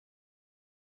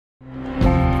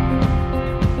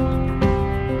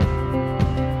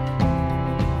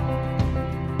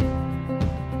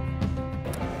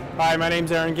Hi, my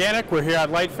name's Aaron Ganick. We're here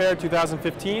at LIGHTFAIR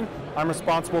 2015. I'm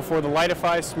responsible for the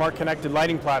Lightify smart connected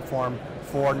lighting platform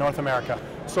for North America.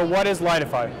 So what is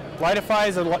Lightify? Lightify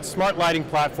is a smart lighting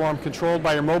platform controlled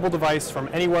by your mobile device from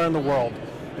anywhere in the world.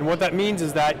 And what that means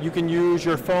is that you can use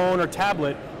your phone or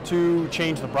tablet to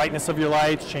change the brightness of your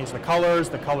lights, change the colors,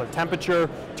 the color temperature,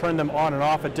 turn them on and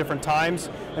off at different times.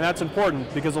 And that's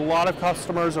important because a lot of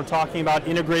customers are talking about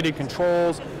integrated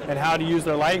controls and how to use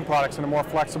their lighting products in a more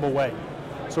flexible way.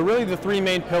 So really the three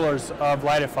main pillars of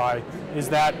Lightify is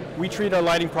that we treat our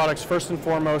lighting products first and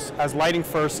foremost as lighting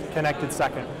first, connected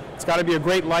second. It's got to be a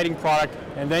great lighting product,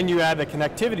 and then you add the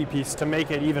connectivity piece to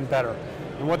make it even better.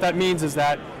 And what that means is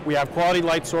that we have quality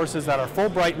light sources that are full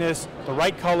brightness, the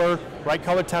right color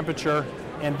temperature,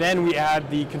 and then we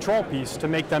add the control piece to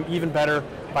make them even better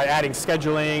by adding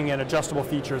scheduling and adjustable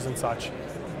features and such.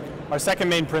 Our second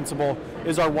main principle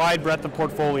is our wide breadth of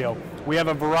portfolio. We have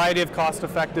a variety of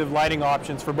cost-effective lighting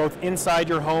options for both inside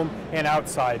your home and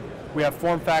outside. We have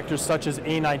form factors such as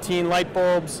A19 light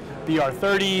bulbs,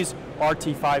 BR30s,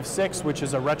 RT56, which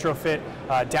is a retrofit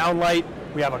downlight.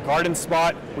 We have a garden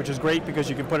spot, which is great because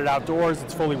you can put it outdoors.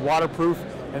 It's fully waterproof.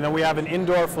 And then we have an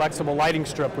indoor flexible lighting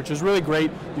strip, which is really great.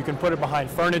 You can put it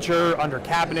behind furniture, under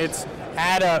cabinets,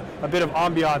 add a bit of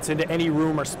ambiance into any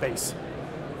room or space.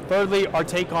 Thirdly, our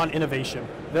take on innovation.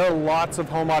 There are lots of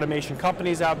home automation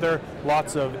companies out there,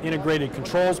 lots of integrated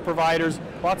controls providers,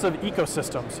 lots of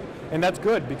ecosystems. And that's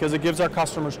good because it gives our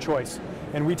customers choice.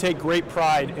 And we take great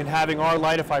pride in having our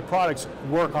Lightify products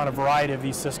work on a variety of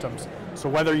these systems. So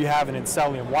whether you have an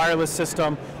Incellium wireless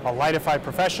system, a Lightify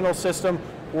professional system,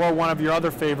 or one of your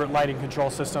other favorite lighting control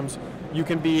systems, you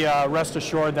can be rest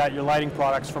assured that your lighting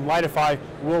products from Lightify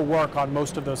will work on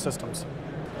most of those systems.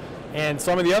 And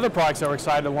some of the other products that we're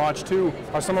excited to launch too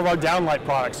are some of our downlight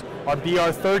products, our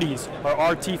BR30s,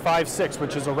 our RT56,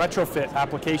 which is a retrofit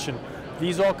application.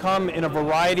 These all come in a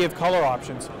variety of color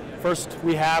options. First,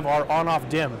 we have our on-off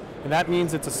dim, and that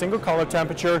means it's a single color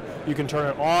temperature. You can turn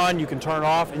it on, you can turn it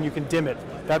off, and you can dim it.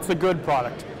 That's the good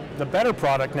product. The better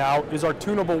product now is our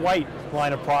tunable white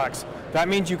line of products. That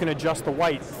means you can adjust the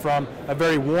white from a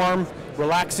very warm,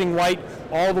 relaxing white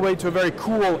all the way to a very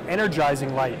cool,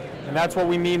 energizing light. And that's what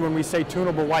we mean when we say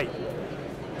tunable white.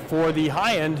 For the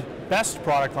high-end, best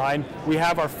product line, we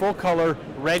have our full color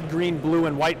red, green, blue,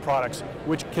 and white products,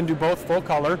 which can do both full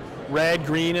color, red,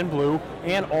 green, and blue,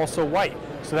 and also white.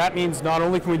 So that means not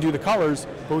only can we do the colors,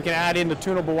 but we can add in the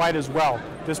tunable white as well.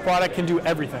 This product can do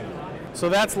everything. So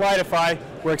that's Lightify.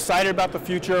 We're excited about the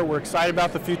future. We're excited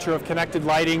about the future of connected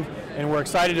lighting, and we're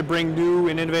excited to bring new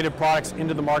and innovative products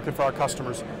into the market for our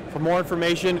customers. For more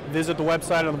information, visit the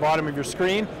website on the bottom of your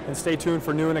screen, and stay tuned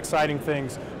for new and exciting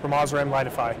things from OSRAM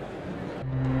Lightify.